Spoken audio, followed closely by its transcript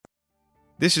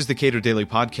This is the Cato Daily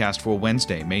Podcast for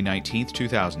Wednesday, May 19th,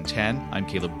 2010. I'm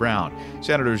Caleb Brown.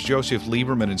 Senators Joseph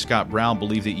Lieberman and Scott Brown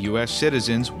believe that U.S.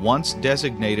 citizens once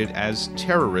designated as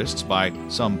terrorists by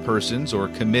some persons or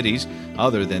committees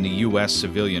other than the U.S.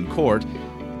 civilian court,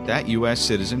 that U.S.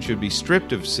 citizen should be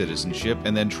stripped of citizenship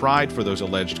and then tried for those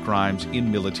alleged crimes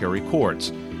in military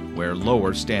courts, where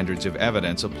lower standards of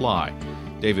evidence apply.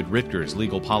 David Ritgers,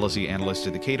 legal policy analyst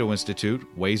at the Cato Institute,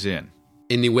 weighs in.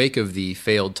 In the wake of the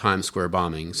failed Times Square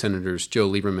bombing, Senators Joe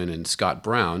Lieberman and Scott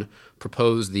Brown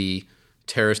proposed the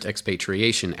Terrorist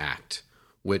Expatriation Act,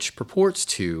 which purports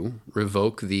to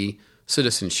revoke the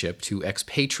citizenship to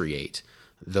expatriate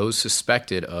those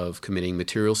suspected of committing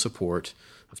material support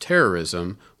of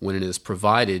terrorism when it is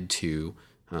provided to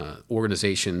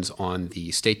organizations on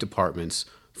the State Department's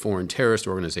Foreign Terrorist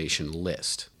Organization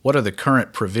list. What are the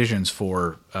current provisions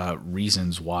for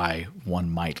reasons why one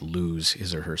might lose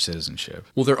his or her citizenship?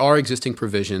 Well, there are existing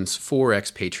provisions for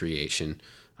expatriation.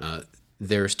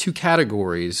 There's two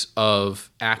categories of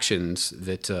actions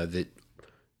that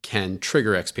can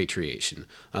trigger expatriation.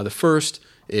 The first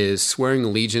is swearing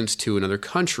allegiance to another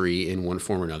country in one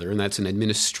form or another, and that's an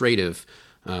administrative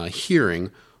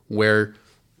hearing where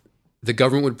the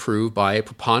government would prove by a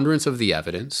preponderance of the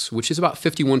evidence, which is about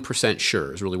 51%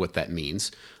 sure is really what that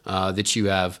means, that you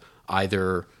have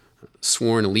either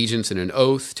sworn allegiance in an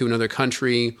oath to another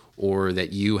country or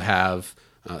that you have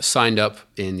signed up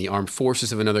in the armed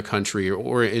forces of another country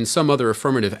or in some other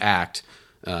affirmative act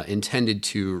intended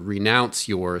to renounce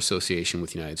your association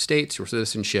with the United States, your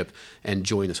citizenship, and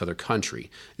join this other country.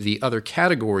 The other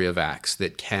category of acts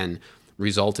that can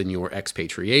result in your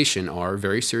expatriation are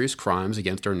very serious crimes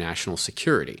against our national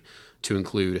security, to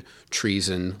include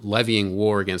treason, levying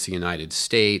war against the United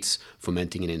States,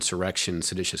 fomenting an insurrection,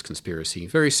 seditious conspiracy,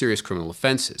 very serious criminal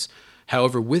offenses.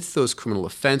 However, with those criminal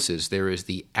offenses, there is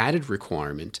the added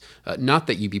requirement, not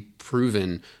that you be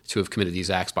proven to have committed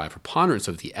these acts by a preponderance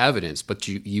of the evidence, but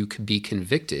you could be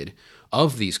convicted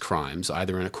of these crimes,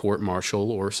 either in a court-martial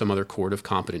or some other court of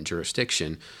competent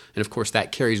jurisdiction. And of course,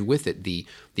 that carries with it the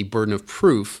burden of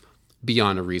proof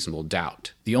beyond a reasonable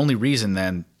doubt. The only reason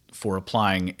then for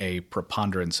applying a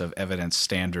preponderance of evidence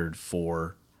standard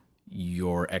for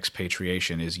your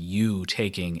expatriation is you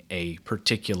taking a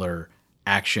particular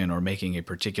action or making a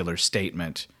particular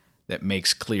statement that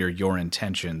makes clear your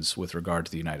intentions with regard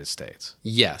to the United States.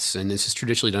 Yes, and this is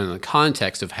traditionally done in the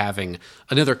context of having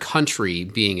another country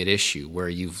being at issue, where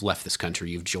you've left this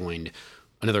country, you've joined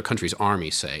another country's army,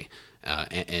 say,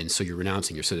 and so you're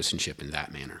renouncing your citizenship in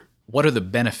that manner. What are the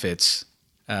benefits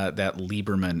that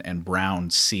Lieberman and Brown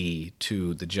see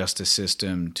to the justice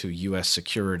system, to U.S.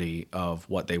 security of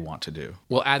what they want to do?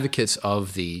 Well, advocates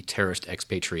of the Terrorist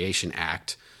Expatriation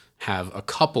Act have a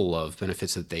couple of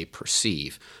benefits that they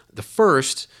perceive. The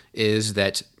first is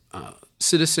that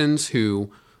citizens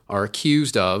who are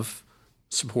accused of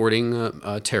supporting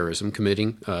terrorism,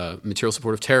 committing material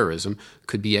support of terrorism,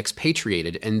 could be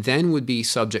expatriated and then would be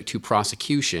subject to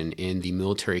prosecution in the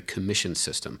military commission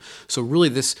system. So really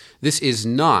this is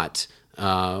not,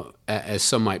 as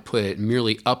some might put it,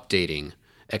 merely updating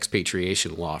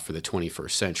expatriation law for the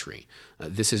 21st century.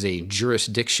 This is a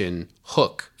jurisdiction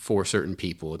hook for certain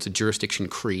people. It's a jurisdiction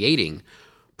creating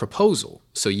proposal.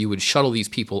 So you would shuttle these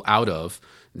people out of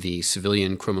the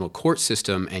civilian criminal court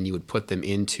system and you would put them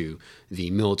into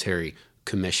the military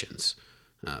commissions.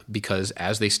 Because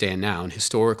as they stand now, and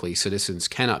historically, citizens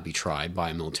cannot be tried by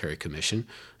a military commission.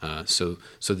 So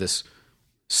this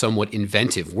somewhat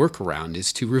inventive workaround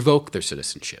is to revoke their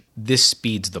citizenship. This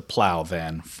speeds the plow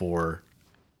then for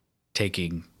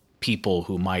taking people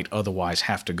who might otherwise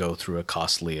have to go through a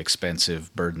costly,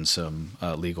 expensive, burdensome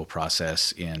legal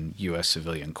process in U.S.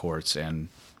 civilian courts and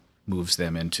moves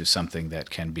them into something that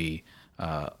can be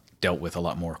dealt with a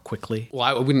lot more quickly. Well,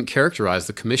 I wouldn't characterize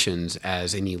the commissions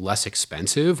as any less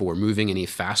expensive or moving any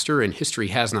faster, and history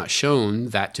has not shown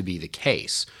that to be the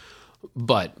case.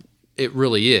 But it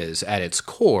really is, at its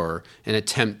core, an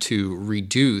attempt to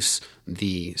reduce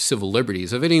the civil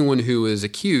liberties of anyone who is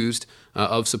accused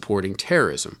of supporting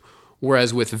terrorism.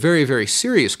 Whereas with very, very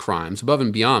serious crimes, above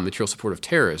and beyond material support of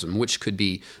terrorism, which could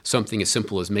be something as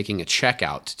simple as making a check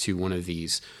out to one of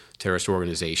these terrorist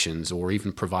organizations or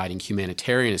even providing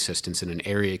humanitarian assistance in an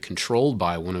area controlled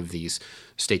by one of these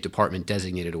State Department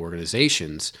designated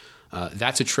organizations,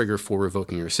 that's a trigger for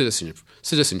revoking your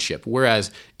citizenship.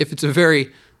 Whereas if it's a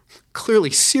very clearly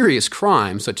serious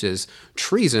crime, such as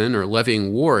treason or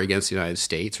levying war against the United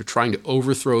States or trying to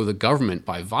overthrow the government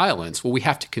by violence, well, we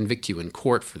have to convict you in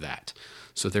court for that.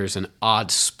 So there's an odd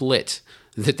split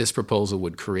that this proposal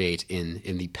would create in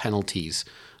the penalties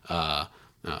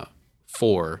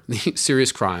for the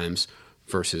serious crimes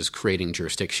versus creating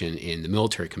jurisdiction in the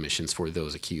military commissions for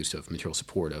those accused of material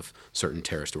support of certain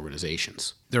terrorist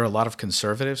organizations. There are a lot of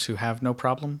conservatives who have no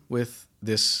problem with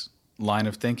this line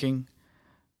of thinking.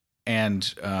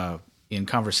 And in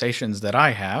conversations that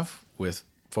I have with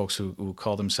folks who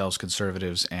call themselves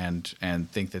conservatives and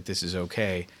think that this is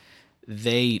okay,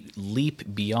 they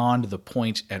leap beyond the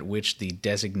point at which the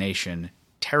designation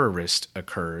terrorist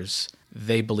occurs.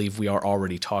 They believe we are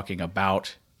already talking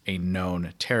about a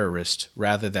known terrorist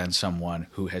rather than someone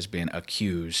who has been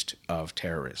accused of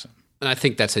terrorism. And I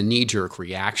think that's a knee-jerk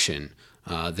reaction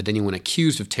that anyone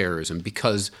accused of terrorism,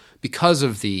 because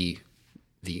of the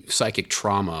psychic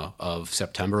trauma of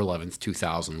September 11th,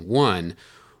 2001,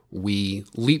 we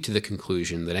leap to the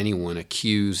conclusion that anyone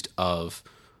accused of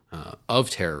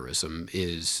terrorism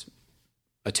is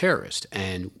a terrorist,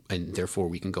 and therefore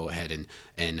we can go ahead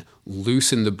and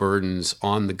loosen the burdens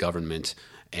on the government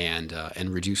and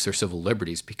reduce their civil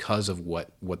liberties because of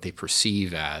what they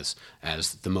perceive as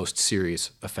the most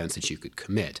serious offense that you could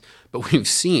commit. But we've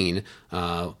seen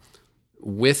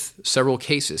with several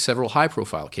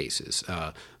high-profile cases,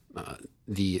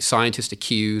 the scientist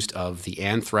accused of the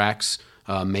anthrax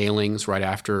mailings right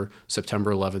after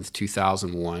September 11th,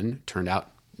 2001 turned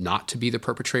out not to be the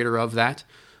perpetrator of that,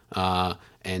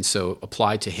 and so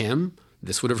applied to him.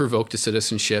 This would have revoked his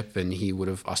citizenship, and he would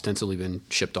have ostensibly been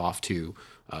shipped off to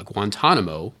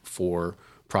Guantanamo for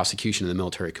prosecution in the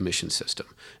military commission system.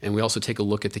 And we also take a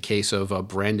look at the case of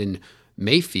Brandon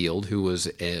Mayfield, who was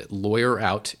a lawyer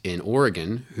out in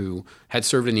Oregon who had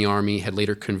served in the Army, had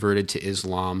later converted to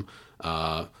Islam.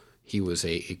 He was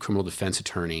a criminal defense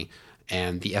attorney,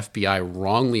 and the FBI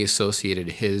wrongly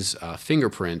associated his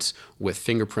fingerprints with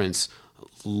fingerprints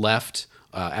left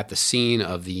at the scene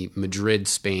of the Madrid,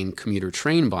 Spain commuter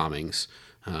train bombings.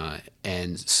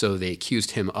 And so they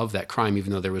accused him of that crime,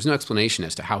 even though there was no explanation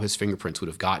as to how his fingerprints would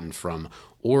have gotten from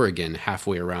Oregon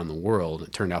halfway around the world.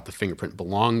 It turned out the fingerprint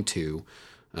belonged to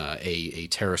a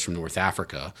terrorist from North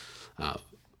Africa.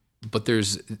 But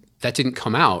that didn't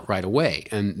come out right away.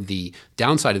 And the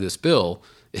downside of this bill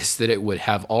is that it would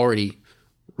have already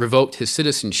revoked his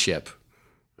citizenship,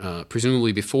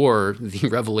 presumably before the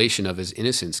revelation of his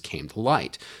innocence came to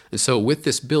light. And so with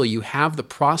this bill, you have the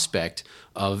prospect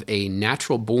of a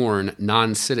natural-born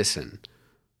non-citizen.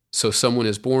 So someone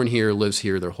is born here, lives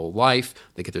here their whole life,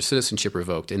 they get their citizenship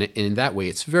revoked. And in that way,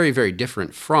 it's very, very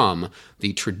different from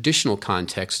the traditional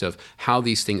context of how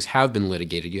these things have been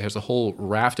litigated. You have a whole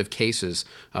raft of cases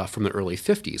from the early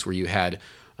 50s where you had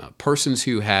persons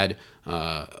who had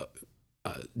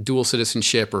dual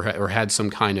citizenship or had some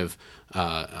kind of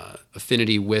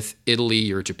affinity with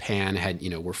Italy or Japan,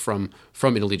 were from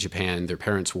Italy, Japan, their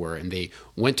parents were, and they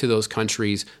went to those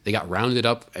countries. They got rounded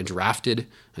up and drafted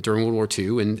during World War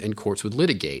II, and courts would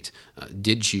litigate.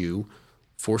 Did you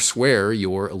forswear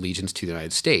your allegiance to the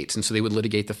United States? And so they would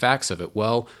litigate the facts of it.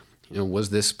 Well,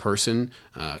 was this person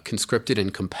conscripted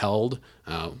and compelled?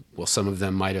 Well, some of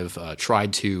them might have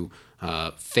tried to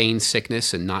feign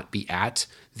sickness and not be at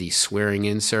the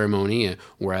swearing-in ceremony,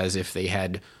 whereas if they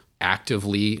had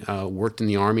actively worked in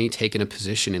the Army, taken a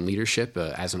position in leadership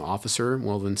as an officer,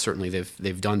 well, then certainly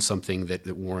they've done something that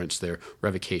warrants their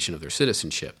revocation of their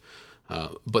citizenship.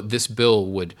 But this bill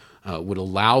would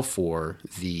allow for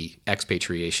the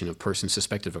expatriation of persons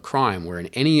suspected of a crime, where in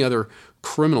any other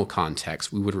criminal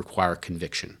context we would require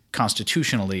conviction.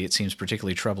 Constitutionally, it seems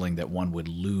particularly troubling that one would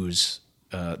lose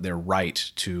their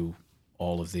right to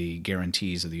all of the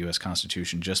guarantees of the U.S.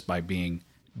 Constitution just by being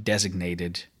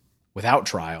designated without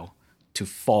trial to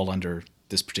fall under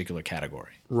this particular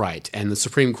category. Right. And the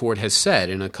Supreme Court has said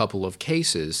in a couple of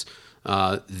cases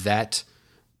that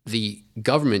the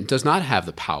government does not have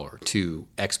the power to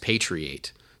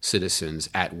expatriate citizens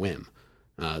at whim,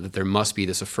 that there must be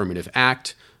this affirmative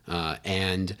act,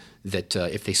 and that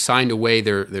if they signed away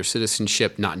their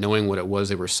citizenship not knowing what it was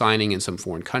they were signing in some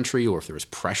foreign country, or if there was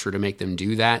pressure to make them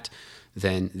do that,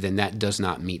 then that does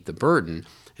not meet the burden.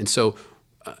 And so,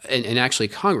 and actually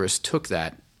Congress took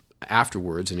that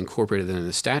afterwards and incorporated it in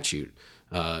the statute.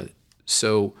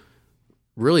 So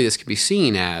really this can be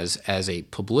seen as a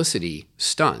publicity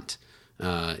stunt.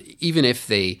 Even if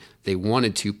they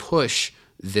wanted to push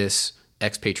this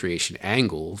expatriation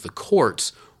angle, the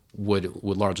courts would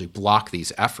largely block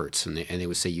these efforts, and they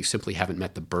would say you simply haven't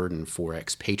met the burden for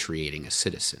expatriating a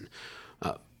citizen.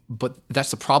 But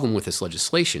that's the problem with this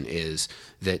legislation, is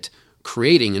that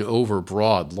creating an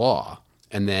overbroad law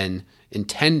and then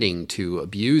intending to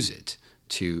abuse it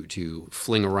to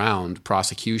fling around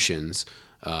prosecutions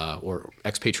or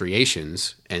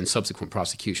expatriations and subsequent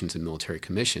prosecutions in military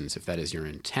commissions, if that is your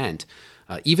intent,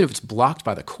 even if it's blocked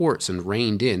by the courts and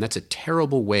reined in, that's a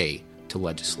terrible way to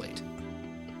legislate.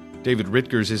 David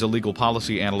Ritgers is a legal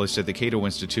policy analyst at the Cato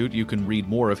Institute. You can read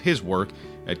more of his work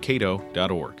at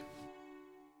cato.org.